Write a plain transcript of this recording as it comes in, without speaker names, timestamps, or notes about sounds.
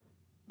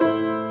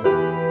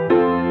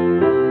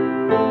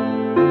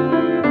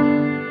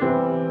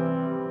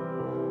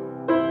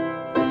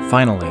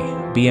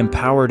Finally, be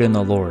empowered in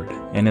the Lord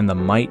and in the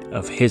might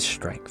of His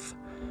strength.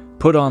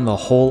 Put on the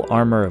whole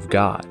armor of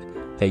God,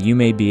 that you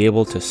may be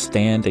able to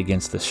stand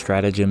against the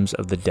stratagems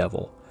of the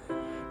devil.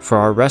 For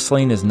our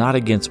wrestling is not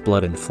against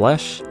blood and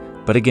flesh,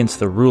 but against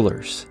the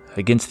rulers,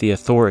 against the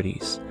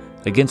authorities,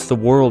 against the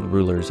world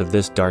rulers of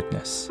this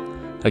darkness,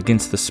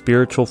 against the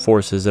spiritual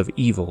forces of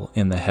evil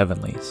in the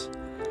heavenlies.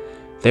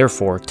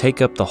 Therefore,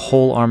 take up the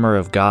whole armor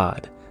of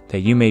God, that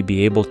you may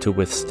be able to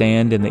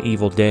withstand in the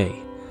evil day,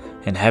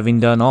 and having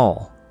done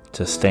all,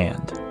 to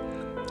stand.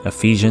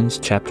 Ephesians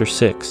chapter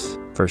 6,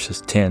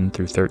 verses 10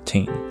 through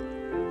 13.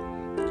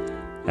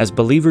 As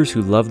believers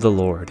who love the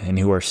Lord and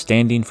who are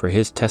standing for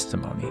His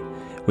testimony,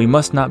 we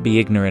must not be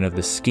ignorant of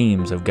the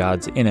schemes of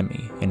God's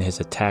enemy and his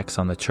attacks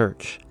on the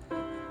church.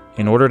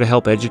 In order to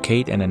help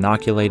educate and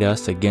inoculate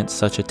us against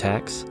such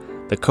attacks,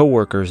 the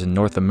co-workers in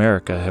North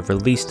America have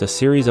released a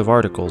series of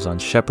articles on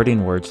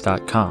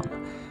shepherdingwords.com,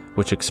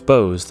 which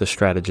expose the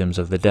stratagems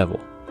of the devil.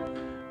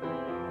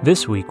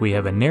 This week we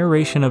have a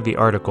narration of the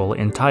article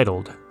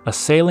entitled,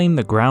 Assailing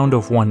the Ground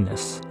of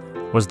Oneness.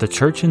 Was the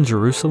church in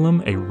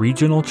Jerusalem a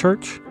regional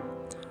church?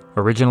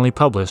 Originally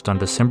published on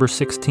December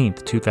 16,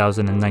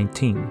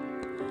 2019.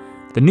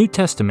 The New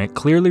Testament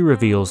clearly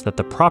reveals that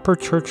the proper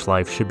church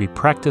life should be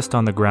practiced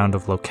on the ground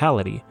of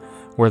locality,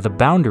 where the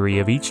boundary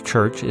of each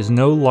church is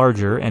no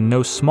larger and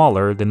no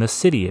smaller than the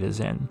city it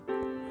is in.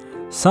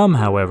 Some,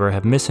 however,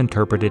 have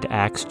misinterpreted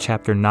Acts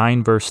chapter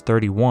 9 verse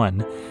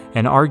 31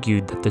 and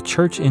argued that the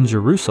church in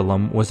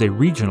Jerusalem was a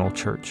regional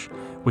church,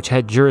 which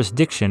had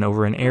jurisdiction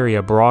over an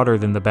area broader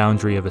than the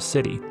boundary of a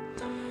city.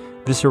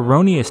 This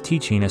erroneous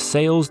teaching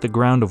assails the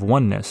ground of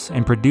oneness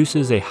and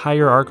produces a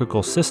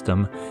hierarchical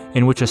system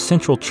in which a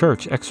central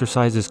church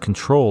exercises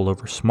control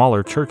over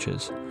smaller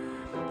churches.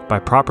 By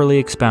properly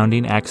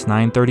expounding Acts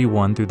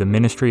 9:31 through the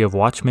ministry of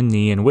Watchman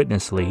Nee and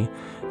Witness Lee,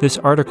 this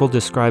article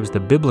describes the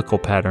biblical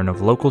pattern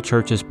of local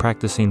churches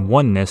practicing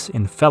oneness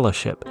in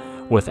fellowship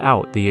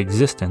without the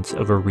existence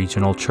of a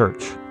regional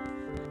church.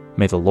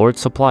 May the Lord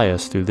supply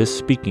us through this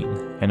speaking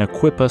and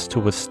equip us to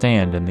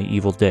withstand in the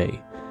evil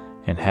day,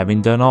 and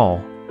having done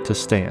all, to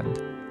stand.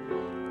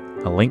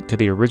 A link to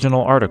the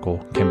original article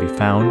can be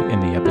found in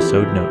the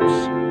episode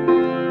notes.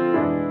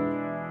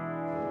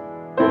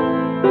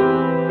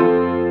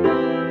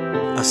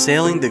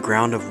 Assailing the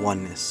Ground of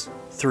Oneness.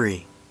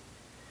 3.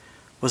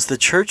 Was the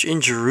church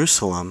in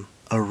Jerusalem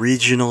a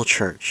regional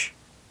church?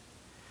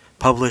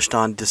 Published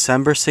on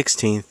December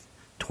 16,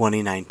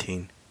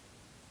 2019.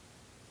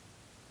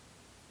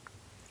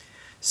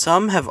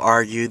 Some have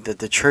argued that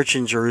the church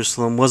in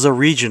Jerusalem was a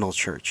regional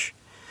church.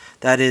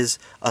 That is,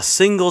 a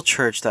single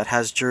church that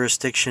has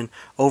jurisdiction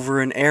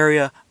over an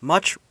area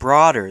much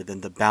broader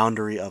than the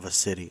boundary of a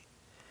city.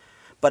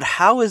 But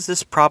how is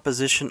this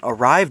proposition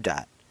arrived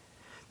at?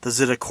 Does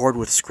it accord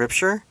with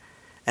Scripture?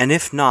 And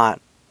if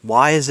not,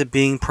 why is it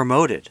being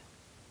promoted?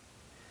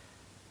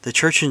 The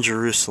church in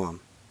Jerusalem,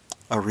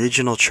 a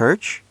regional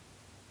church?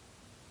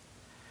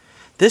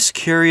 This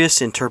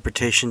curious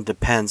interpretation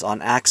depends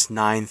on Acts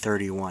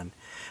 9:31.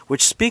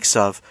 Which speaks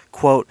of,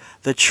 quote,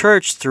 the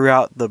church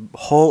throughout the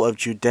whole of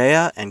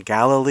Judea and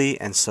Galilee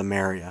and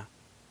Samaria.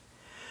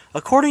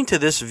 According to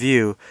this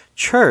view,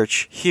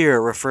 church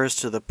here refers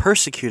to the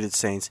persecuted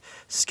saints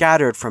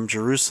scattered from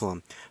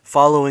Jerusalem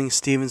following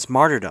Stephen's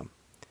martyrdom.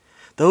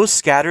 Those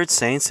scattered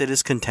saints, it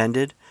is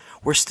contended,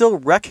 were still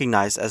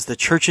recognized as the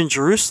church in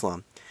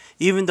Jerusalem,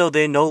 even though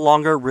they no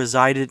longer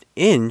resided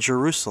in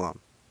Jerusalem.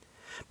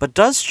 But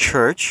does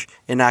church,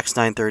 in Acts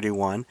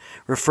 9:31,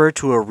 refer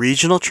to a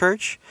regional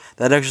church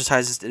that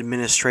exercises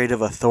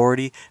administrative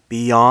authority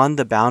beyond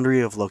the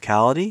boundary of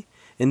locality,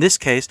 in this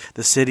case,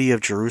 the city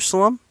of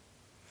Jerusalem?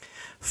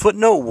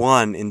 Footnote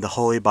 1 in the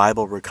Holy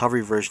Bible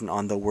Recovery Version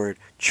on the word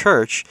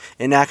church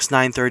in Acts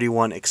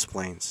 9:31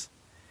 explains,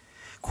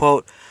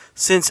 quote,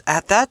 since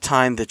at that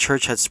time the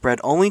church had spread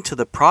only to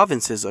the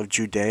provinces of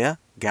Judea,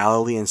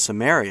 Galilee, and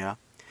Samaria,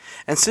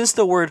 and since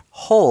the word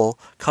whole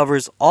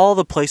covers all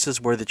the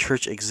places where the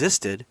church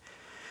existed,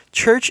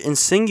 church in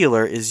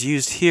singular is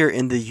used here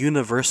in the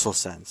universal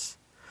sense,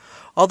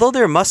 although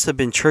there must have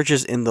been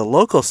churches in the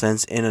local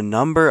sense in a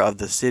number of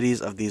the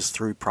cities of these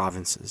three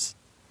provinces.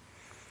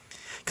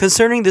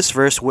 Concerning this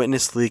verse,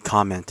 Witness Lee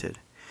commented,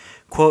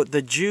 quote,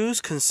 the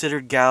Jews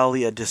considered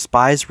Galilee a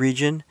despised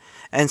region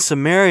and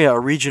Samaria a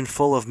region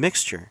full of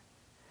mixture.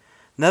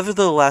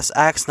 Nevertheless,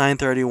 Acts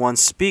 9:31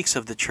 speaks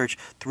of the church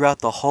throughout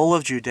the whole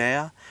of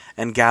Judea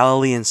and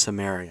Galilee and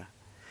Samaria.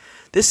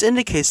 This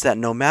indicates that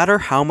no matter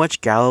how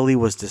much Galilee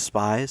was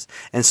despised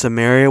and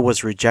Samaria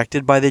was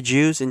rejected by the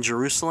Jews in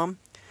Jerusalem,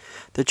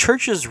 the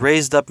churches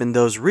raised up in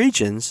those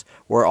regions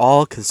were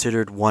all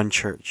considered one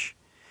church.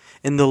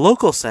 In the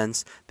local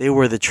sense, they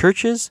were the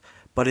churches,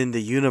 but in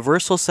the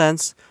universal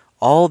sense,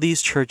 all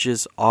these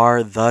churches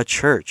are the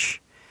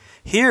church.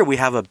 Here we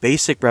have a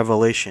basic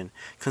revelation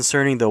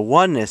concerning the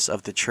oneness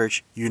of the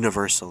church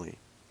universally.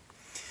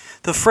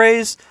 The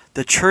phrase,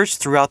 the church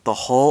throughout the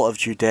whole of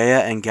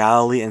Judea and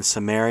Galilee and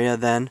Samaria,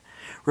 then,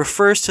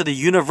 refers to the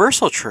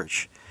universal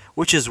church,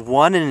 which is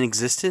one in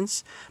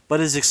existence,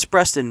 but is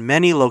expressed in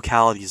many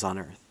localities on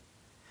earth.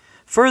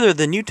 Further,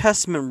 the New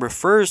Testament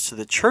refers to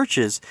the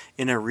churches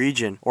in a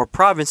region or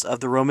province of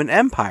the Roman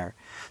Empire,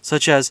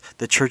 such as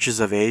the churches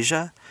of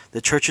Asia,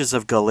 the churches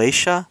of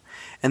Galatia,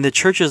 and the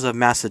churches of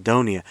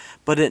Macedonia,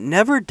 but it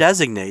never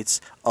designates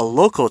a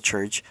local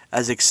church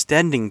as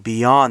extending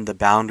beyond the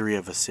boundary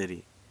of a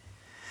city.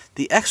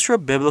 The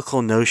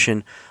extra-biblical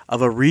notion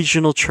of a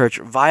regional church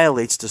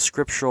violates the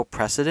scriptural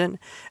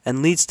precedent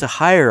and leads to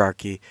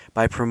hierarchy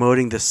by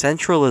promoting the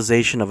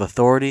centralization of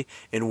authority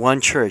in one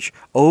church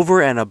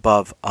over and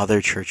above other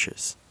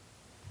churches.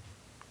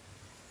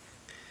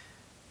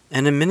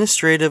 An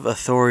administrative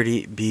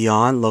authority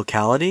beyond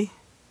locality?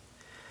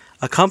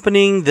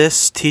 Accompanying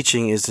this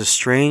teaching is the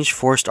strange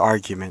forced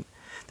argument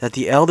that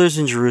the elders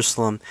in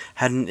Jerusalem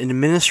had an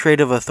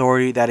administrative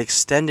authority that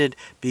extended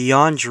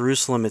beyond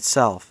Jerusalem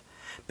itself,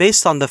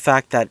 based on the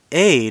fact that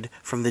aid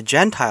from the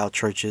Gentile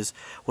churches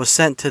was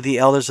sent to the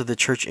elders of the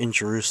church in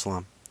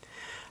Jerusalem.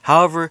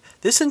 However,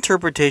 this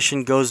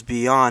interpretation goes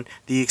beyond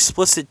the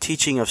explicit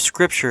teaching of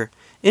Scripture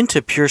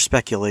into pure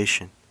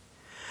speculation.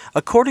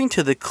 According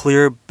to the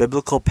clear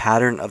biblical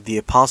pattern of the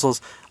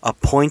apostles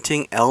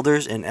appointing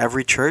elders in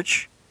every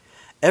church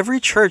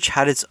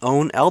had its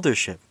own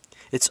eldership,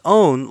 its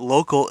own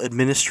local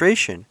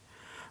administration.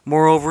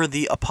 Moreover,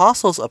 the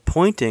apostles'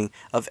 appointing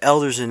of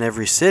elders in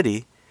every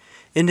city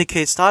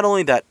indicates not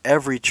only that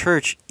every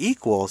church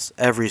equals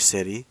every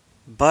city,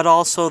 but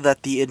also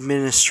that the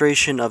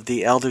administration of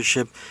the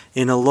eldership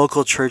in a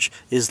local church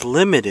is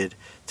limited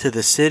to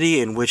the city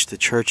in which the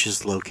church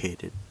is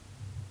located.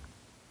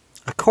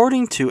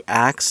 According to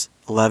Acts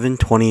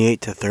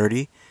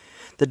 11:28-30,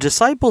 the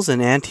disciples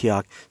in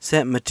Antioch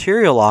sent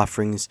material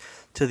offerings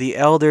to the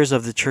elders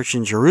of the church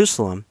in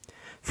Jerusalem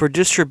for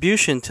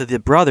distribution to the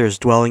brothers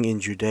dwelling in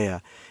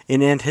Judea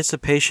in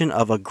anticipation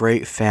of a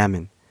great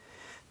famine.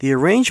 The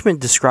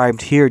arrangement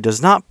described here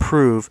does not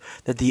prove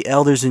that the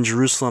elders in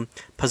Jerusalem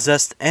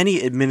possessed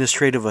any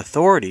administrative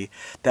authority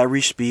that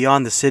reached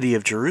beyond the city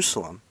of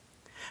Jerusalem.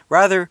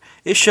 Rather,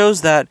 it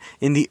shows that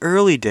in the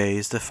early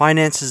days, the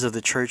finances of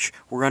the church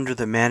were under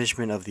the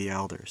management of the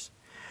elders.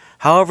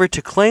 However,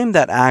 to claim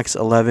that Acts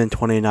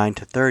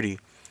 11:29-30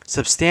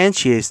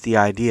 substantiates the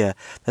idea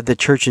that the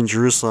church in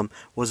Jerusalem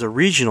was a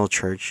regional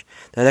church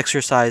that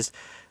exercised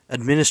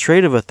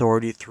administrative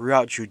authority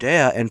throughout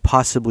Judea and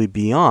possibly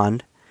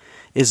beyond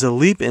is a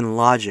leap in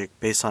logic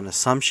based on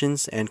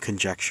assumptions and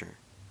conjecture.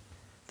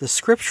 The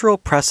scriptural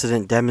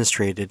precedent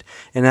demonstrated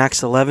in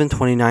Acts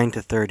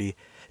 11:29-30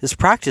 is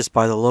practiced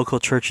by the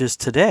local churches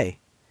today.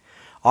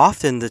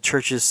 Often the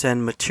churches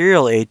send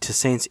material aid to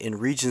saints in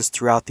regions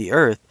throughout the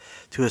earth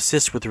to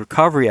assist with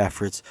recovery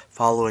efforts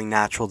following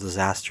natural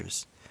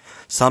disasters.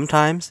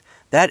 Sometimes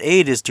that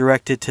aid is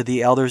directed to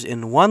the elders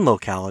in one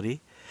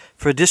locality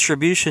for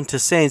distribution to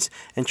saints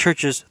and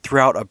churches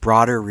throughout a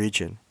broader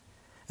region.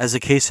 As a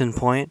case in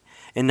point,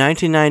 in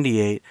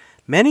 1998,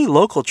 many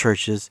local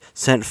churches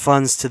sent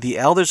funds to the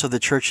elders of the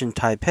church in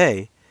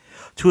Taipei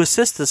to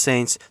assist the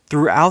saints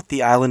throughout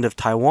the island of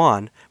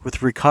Taiwan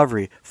with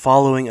recovery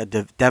following a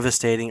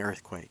devastating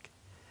earthquake.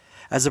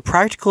 As a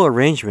practical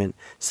arrangement,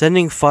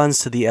 sending funds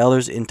to the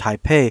elders in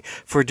Taipei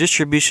for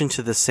distribution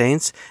to the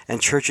saints and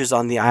churches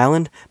on the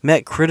island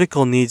met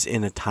critical needs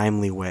in a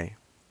timely way.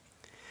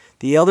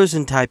 The elders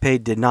in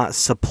Taipei did not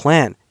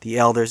supplant the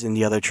elders in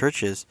the other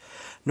churches,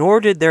 nor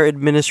did their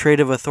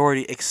administrative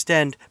authority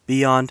extend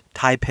beyond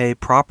Taipei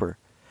proper.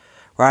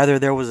 Rather,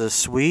 there was a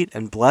sweet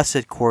and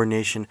blessed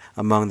coordination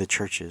among the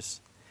churches.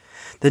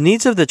 The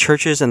needs of the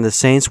churches and the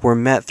saints were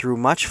met through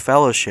much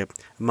fellowship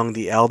among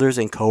the elders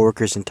and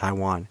co-workers in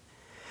Taiwan.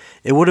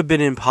 It would have been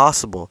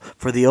impossible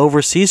for the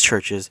overseas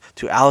churches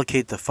to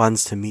allocate the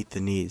funds to meet the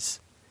needs.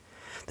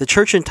 The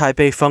church in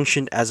Taipei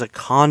functioned as a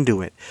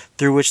conduit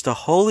through which the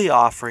holy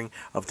offering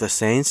of the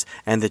saints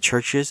and the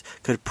churches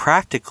could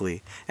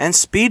practically and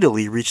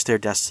speedily reach their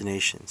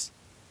destinations.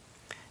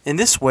 In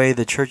this way,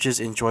 the churches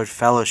enjoyed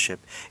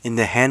fellowship in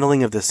the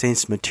handling of the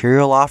saints'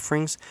 material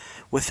offerings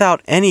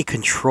without any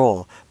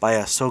control by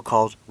a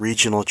so-called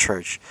regional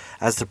church,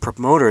 as the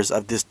promoters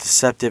of this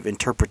deceptive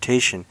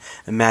interpretation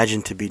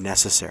imagined to be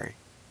necessary.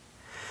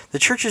 The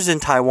churches in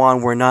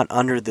Taiwan were not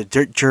under the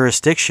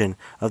jurisdiction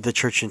of the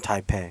church in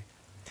Taipei.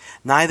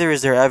 Neither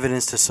is there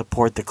evidence to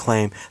support the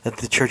claim that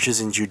the churches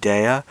in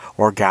Judea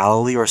or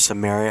Galilee or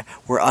Samaria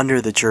were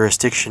under the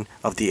jurisdiction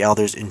of the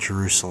elders in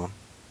Jerusalem.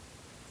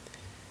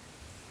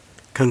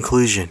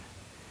 Conclusion.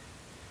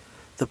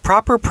 The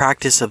proper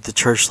practice of the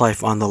church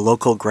life on the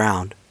local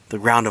ground, the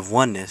ground of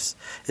oneness,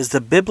 is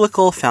the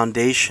biblical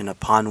foundation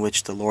upon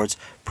which the Lord's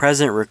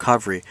present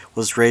recovery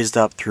was raised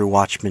up through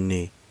Watchman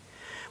Nee.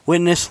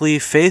 Witness Lee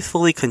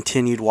faithfully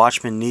continued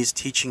Watchman Nee's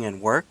teaching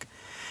and work,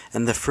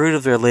 and the fruit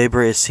of their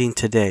labor is seen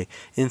today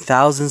in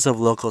thousands of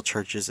local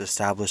churches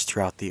established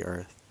throughout the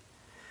earth.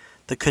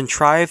 The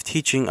contrived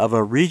teaching of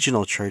a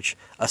regional church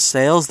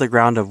assails the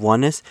ground of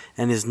oneness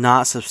and is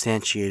not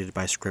substantiated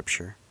by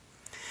Scripture.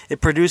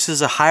 It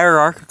produces a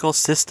hierarchical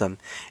system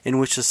in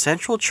which the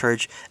central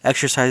church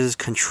exercises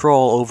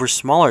control over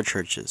smaller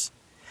churches.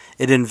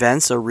 It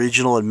invents a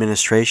regional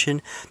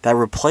administration that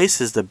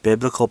replaces the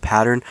biblical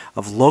pattern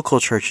of local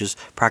churches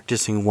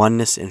practicing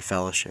oneness in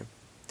fellowship.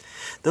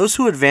 Those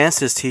who advance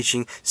this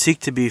teaching seek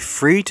to be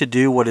free to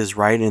do what is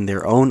right in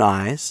their own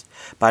eyes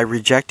by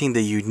rejecting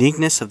the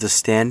uniqueness of the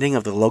standing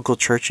of the local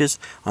churches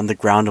on the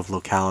ground of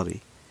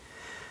locality.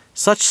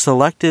 Such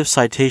selective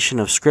citation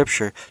of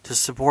Scripture to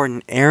support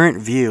an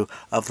errant view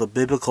of the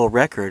biblical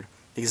record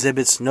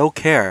exhibits no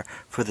care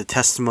for the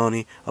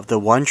testimony of the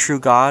one true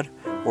God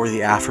or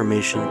the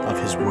affirmation of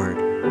His Word.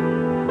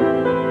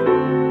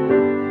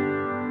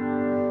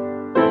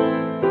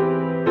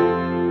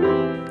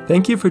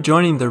 Thank you for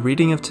joining the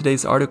reading of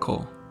today's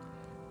article.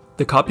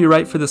 The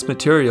copyright for this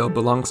material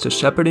belongs to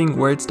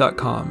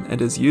shepherdingwords.com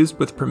and is used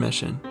with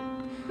permission.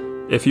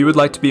 If you would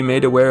like to be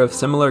made aware of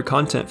similar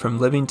content from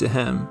Living to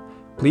Him,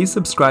 please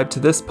subscribe to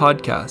this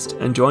podcast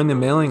and join the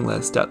mailing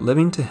list at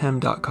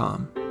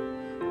livingtohim.com.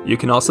 You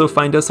can also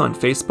find us on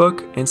Facebook,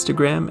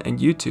 Instagram, and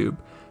YouTube,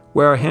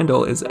 where our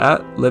handle is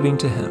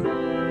 @LivingToHim.